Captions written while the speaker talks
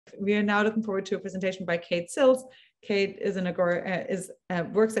we are now looking forward to a presentation by Kate Sills. Kate is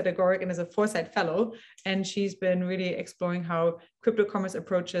works at Agoric and is a Foresight Fellow, and she's been really exploring how crypto commerce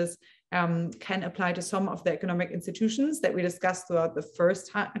approaches can apply to some of the economic institutions that we discussed throughout the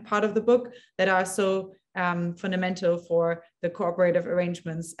first part of the book that are so fundamental for the cooperative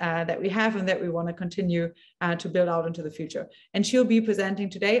arrangements that we have and that we want to continue to build out into the future. And she'll be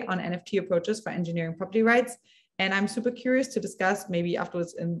presenting today on NFT approaches for engineering property rights. And I'm super curious to discuss, maybe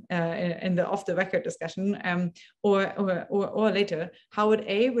afterwards in the off-the-record discussion or later, how it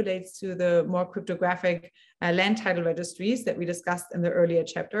relates to the more cryptographic land title registries that we discussed in the earlier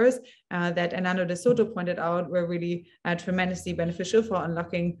chapters that Hernando de Soto pointed out were really tremendously beneficial for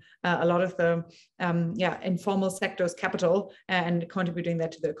unlocking a lot of the informal sector's capital and contributing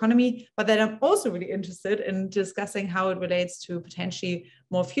that to the economy. But then I'm also really interested in discussing how it relates to potentially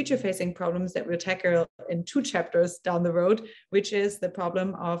more future-facing problems that we'll tackle in 2 chapters down the road, which is the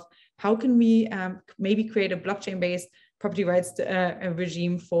problem of how can we maybe create a blockchain-based property rights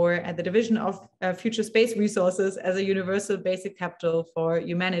regime for the division of future space resources as a universal basic capital for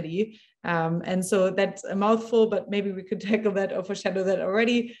humanity. And so that's a mouthful, but maybe we could tackle that or foreshadow that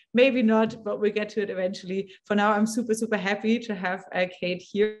already. Maybe not, but we'll get to it eventually. For now, I'm super, super happy to have Kate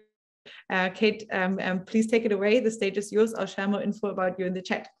here. Kate, please take it away. The stage is yours. I'll share more info about you in the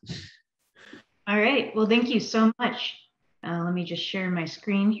chat. All right. Well, thank you so much. Let me just share my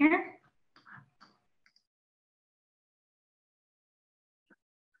screen here.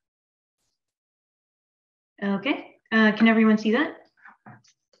 Okay. Can everyone see that?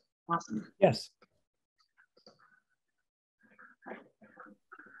 Awesome. Yes.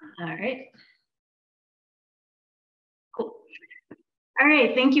 All right. Cool. All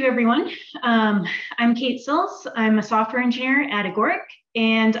right, thank you, everyone. I'm Kate Sills. I'm a software engineer at Agoric,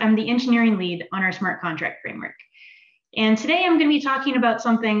 and I'm the engineering lead on our smart contract framework. And today I'm going to be talking about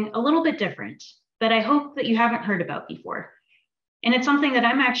something a little bit different that I hope that you haven't heard about before. And it's something that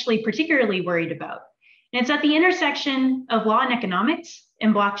I'm actually particularly worried about. And it's at the intersection of law and economics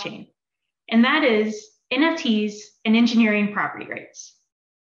and blockchain. And that is NFTs and engineering property rights.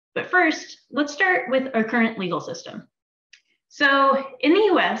 But first, let's start with our current legal system. So in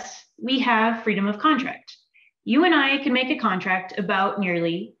the US, we have freedom of contract. You and I can make a contract about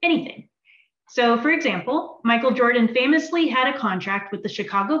nearly anything. So for example, Michael Jordan famously had a contract with the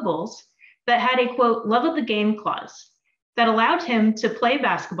Chicago Bulls that had a, quote, love of the game clause that allowed him to play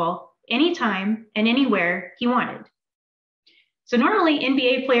basketball anytime and anywhere he wanted. So normally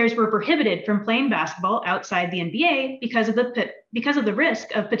NBA players were prohibited from playing basketball outside the NBA because of the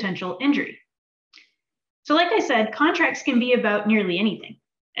risk of potential injury. So like I said, contracts can be about nearly anything,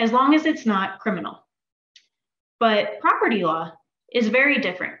 as long as it's not criminal. But property law is very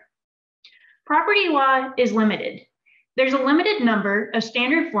different. Property law is limited. There's a limited number of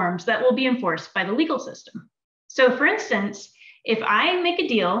standard forms that will be enforced by the legal system. So for instance, if I make a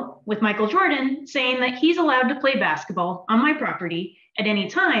deal with Michael Jordan saying that he's allowed to play basketball on my property at any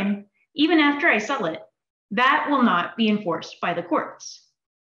time, even after I sell it, that will not be enforced by the courts.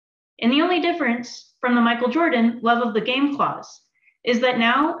 And the only difference from the Michael Jordan love of the game clause is that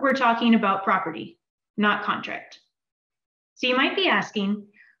now we're talking about property, not contract. So you might be asking,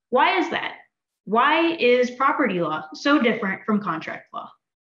 why is that? Why is property law so different from contract law?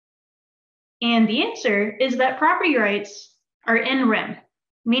 And the answer is that property rights are in rem,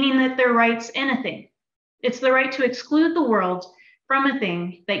 meaning that they're rights in a thing. It's the right to exclude the world from a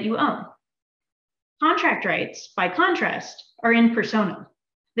thing that you own. Contract rights, by contrast, are in personam.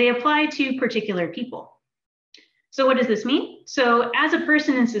 They apply to particular people. So what does this mean? So as a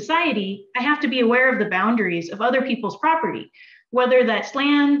person in society, I have to be aware of the boundaries of other people's property, whether that's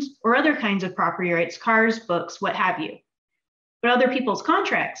land or other kinds of property rights, cars, books, what have you. But other people's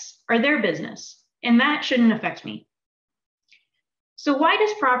contracts are their business, and that shouldn't affect me. So why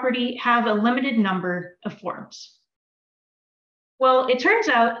does property have a limited number of forms? Well, it turns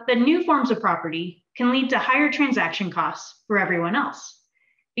out that new forms of property can lead to higher transaction costs for everyone else,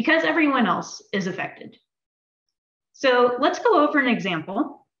 because everyone else is affected. So let's go over an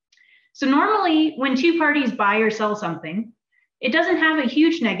example. So normally when 2 parties buy or sell something, it doesn't have a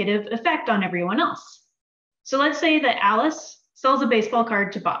huge negative effect on everyone else. So let's say that Alice sells a baseball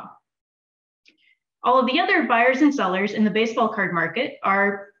card to Bob. All of the other buyers and sellers in the baseball card market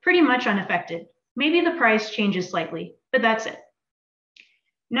are pretty much unaffected. Maybe the price changes slightly, but that's it.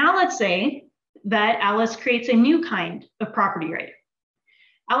 Now let's say that Alice creates a new kind of property right.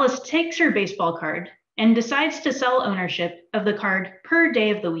 Alice takes her baseball card and decides to sell ownership of the card per day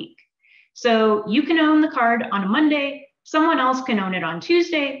of the week. So you can own the card on a Monday, someone else can own it on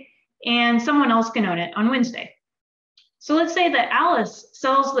Tuesday, and someone else can own it on Wednesday. So let's say that Alice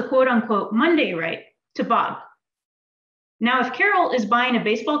sells the quote unquote Monday right to Bob. Now, if Carol is buying a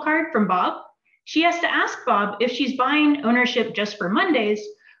baseball card from Bob, she has to ask Bob if she's buying ownership just for Mondays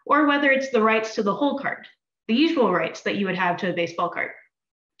or whether it's the rights to the whole card, the usual rights that you would have to a baseball card.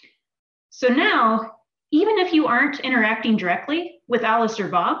 So now, even if you aren't interacting directly with Alice or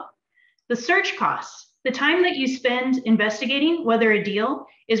Bob, the search costs, the time that you spend investigating whether a deal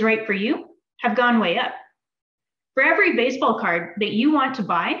is right for you, have gone way up. For every baseball card that you want to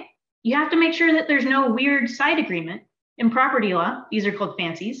buy, you have to make sure that there's no weird side agreement in property law, these are called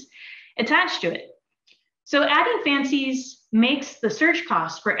fancies, attached to it. So adding fancies makes the search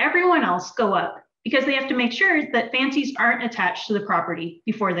costs for everyone else go up because they have to make sure that fancies aren't attached to the property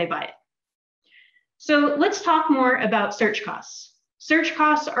before they buy it. So let's talk more about search costs. Search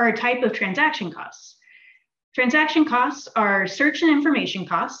costs are a type of transaction costs. Transaction costs are search and information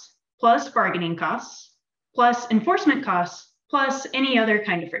costs, plus bargaining costs, plus enforcement costs, plus any other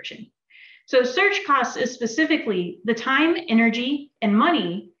kind of friction. So search costs is specifically the time, energy, and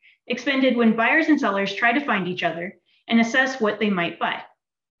money expended when buyers and sellers try to find each other and assess what they might buy.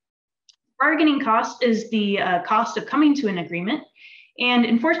 Bargaining cost is the cost of coming to an agreement, and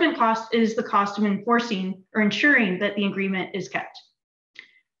enforcement cost is the cost of enforcing or ensuring that the agreement is kept.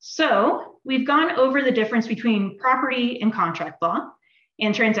 So we've gone over the difference between property and contract law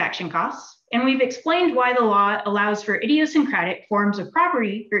and transaction costs, and we've explained why the law allows for idiosyncratic forms of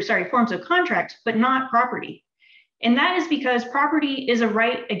forms of contract, but not property. And that is because property is a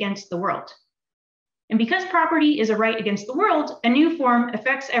right against the world. And because property is a right against the world, a new form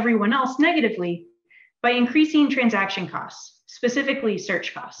affects everyone else negatively by increasing transaction costs, specifically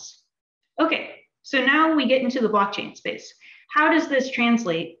search costs. Okay, so now we get into the blockchain space. How does this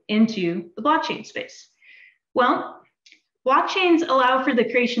translate into the blockchain space? Well, blockchains allow for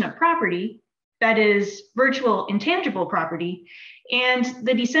the creation of property, that is virtual intangible property, and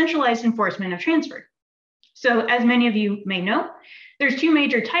the decentralized enforcement of transfer. So as many of you may know, there's two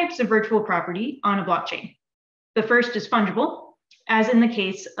major types of virtual property on a blockchain. The first is fungible, as in the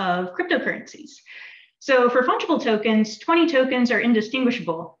case of cryptocurrencies. So for fungible tokens, 20 tokens are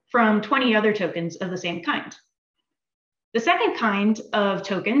indistinguishable from 20 other tokens of the same kind. The second kind of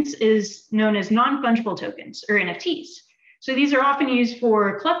tokens is known as non-fungible tokens, or NFTs. So these are often used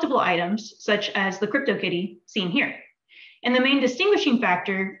for collectible items, such as the CryptoKitty seen here. And the main distinguishing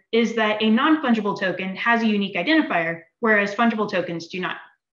factor is that a non-fungible token has a unique identifier, whereas fungible tokens do not.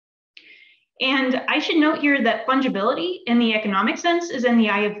 And I should note here that fungibility in the economic sense is in the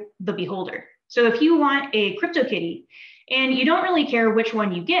eye of the beholder. So if you want a CryptoKitty and you don't really care which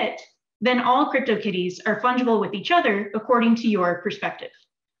one you get, then all CryptoKitties are fungible with each other according to your perspective.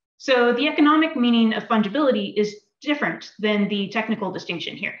 So the economic meaning of fungibility is different than the technical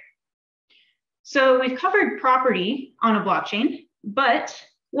distinction here. So we've covered property on a blockchain, but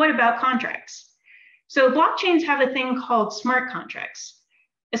what about contracts? So blockchains have a thing called smart contracts.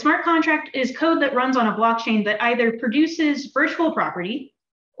 A smart contract is code that runs on a blockchain that either produces virtual property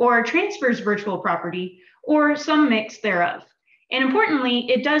or transfers virtual property or some mix thereof. And importantly,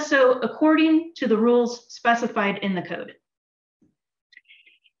 it does so according to the rules specified in the code.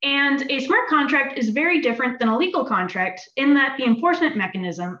 And a smart contract is very different than a legal contract in that the enforcement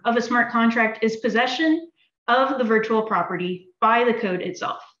mechanism of a smart contract is possession of the virtual property by the code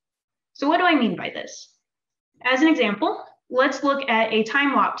itself. So what do I mean by this? As an example, let's look at a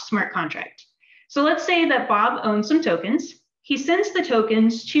time-locked smart contract. So let's say that Bob owns some tokens. He sends the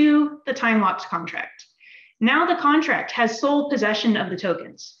tokens to the time-locked contract. Now the contract has sole possession of the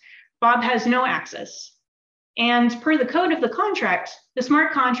tokens. Bob has no access. And per the code of the contract, the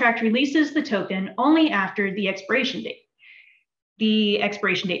smart contract releases the token only after the expiration date. The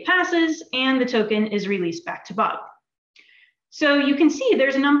expiration date passes and the token is released back to Bob. So you can see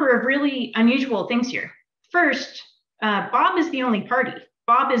there's a number of really unusual things here. First, Bob is the only party.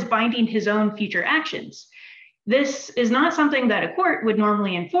 Bob is binding his own future actions. This is not something that a court would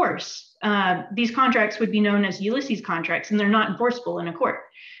normally enforce. These contracts would be known as Ulysses contracts, and they're not enforceable in a court.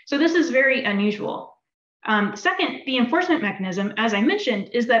 So this is very unusual. Second, the enforcement mechanism, as I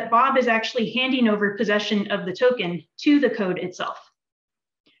mentioned, is that Bob is actually handing over possession of the token to the code itself.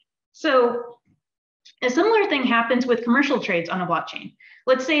 So a similar thing happens with commercial trades on a blockchain.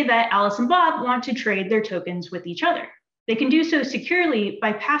 Let's say that Alice and Bob want to trade their tokens with each other. They can do so securely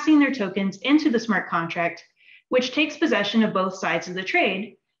by passing their tokens into the smart contract, which takes possession of both sides of the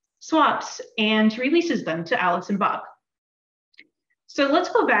trade, swaps, and releases them to Alice and Bob. So let's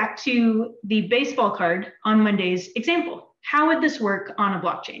go back to the baseball card on Monday's example. How would this work on a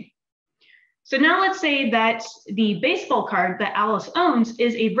blockchain? So now let's say that the baseball card that Alice owns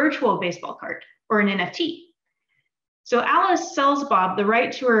is a virtual baseball card or an NFT. So Alice sells Bob the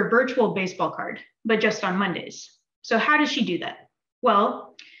right to her virtual baseball card, but just on Mondays. So how does she do that?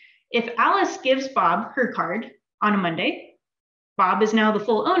 Well, if Alice gives Bob her card on a Monday, Bob is now the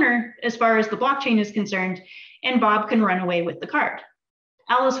full owner as far as the blockchain is concerned, and Bob can run away with the card.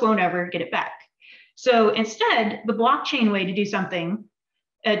 Alice won't ever get it back. So instead, the blockchain way to do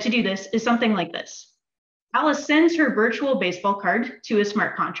this is something like this. Alice sends her virtual baseball card to a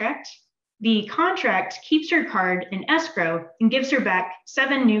smart contract. The contract keeps her card in escrow and gives her back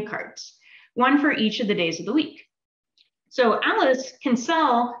 7 new cards, 1 for each of the days of the week. So Alice can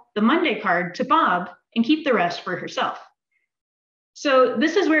sell the Monday card to Bob and keep the rest for herself. So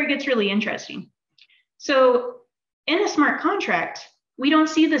this is where it gets really interesting. So in a smart contract, we don't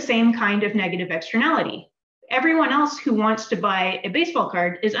see the same kind of negative externality. Everyone else who wants to buy a baseball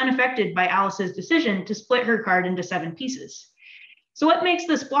card is unaffected by Alice's decision to split her card into 7 pieces. So what makes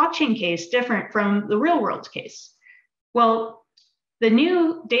this blockchain case different from the real world case? Well, the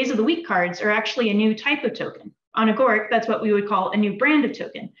new days of the week cards are actually a new type of token. On Agoric, that's what we would call a new brand of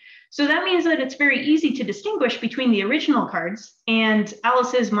token. So that means that it's very easy to distinguish between the original cards and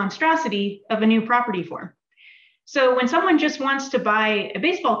Alice's monstrosity of a new property form. So when someone just wants to buy a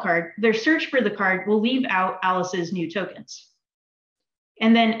baseball card, their search for the card will leave out Alice's new tokens.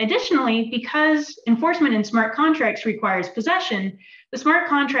 And then additionally, because enforcement in smart contracts requires possession, the smart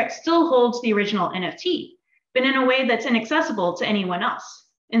contract still holds the original NFT, but in a way that's inaccessible to anyone else,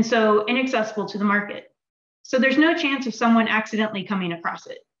 and so inaccessible to the market. So there's no chance of someone accidentally coming across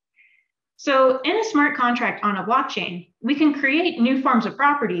it. So in a smart contract on a blockchain, we can create new forms of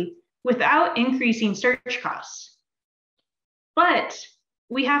property without increasing search costs. But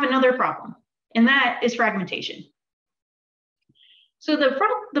we have another problem, and that is fragmentation. So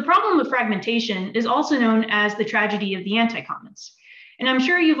the problem of fragmentation is also known as the tragedy of the anti-commons. And I'm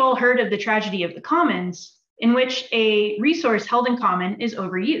sure you've all heard of the tragedy of the commons, in which a resource held in common is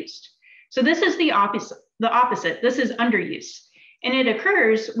overused. So this is the opposite. This is underuse. And it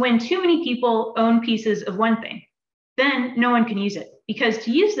occurs when too many people own pieces of one thing. Then no one can use it, because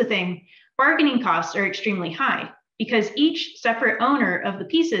to use the thing, bargaining costs are extremely high, because each separate owner of the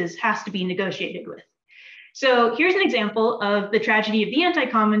pieces has to be negotiated with. So here's an example of the tragedy of the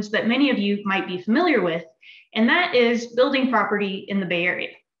anti-commons that many of you might be familiar with, and that is building property in the Bay Area.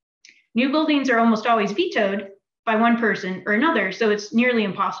 New buildings are almost always vetoed by one person or another, so it's nearly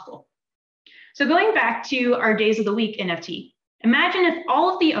impossible. So going back to our days of the week NFT, imagine if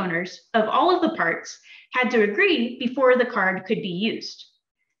all of the owners of all of the parts had to agree before the card could be used.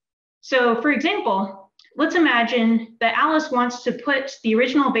 So for example, let's imagine that Alice wants to put the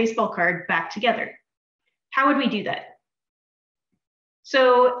original baseball card back together. How would we do that?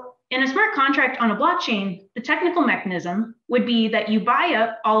 So in a smart contract on a blockchain, the technical mechanism would be that you buy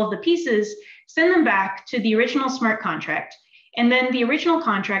up all of the pieces, send them back to the original smart contract, and then the original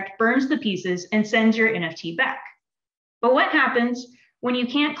contract burns the pieces and sends your NFT back. But what happens when you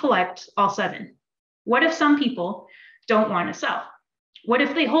can't collect all 7? What if some people don't want to sell? What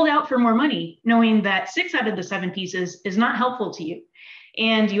if they hold out for more money, knowing that 6 out of the 7 pieces is not helpful to you,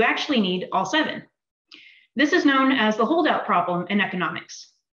 and you actually need all 7? This is known as the holdout problem in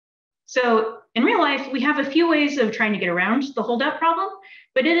economics. So in real life, we have a few ways of trying to get around the holdout problem,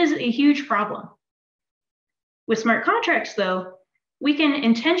 but it is a huge problem. With smart contracts, though, we can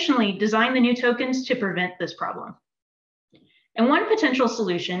intentionally design the new tokens to prevent this problem. And one potential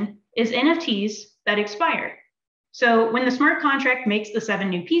solution is NFTs that expire. So when the smart contract makes the 7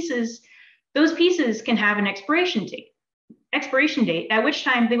 new pieces, those pieces can have an expiration date, at which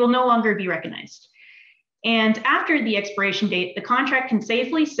time they will no longer be recognized. And after the expiration date, the contract can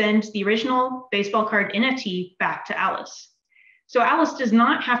safely send the original baseball card NFT back to Alice. So Alice does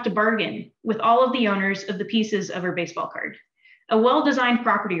not have to bargain with all of the owners of the pieces of her baseball card. A well-designed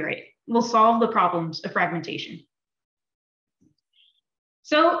property right will solve the problems of fragmentation.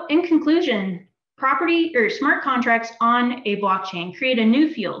 So in conclusion, smart contracts on a blockchain create a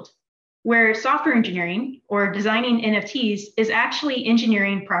new field where software engineering, or designing NFTs, is actually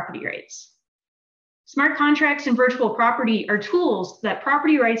engineering property rights. Smart contracts and virtual property are tools that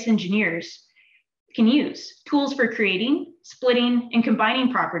property rights engineers can use, tools for creating, splitting, and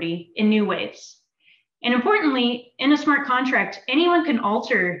combining property in new ways. And importantly, in a smart contract, anyone can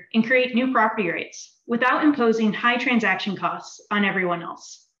alter and create new property rights without imposing high transaction costs on everyone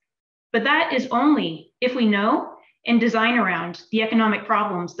else. But that is only if we know and design around the economic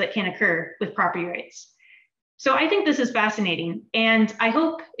problems that can occur with property rights. So I think this is fascinating, and I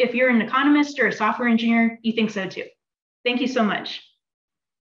hope if you're an economist or a software engineer, you think so too. Thank you so much.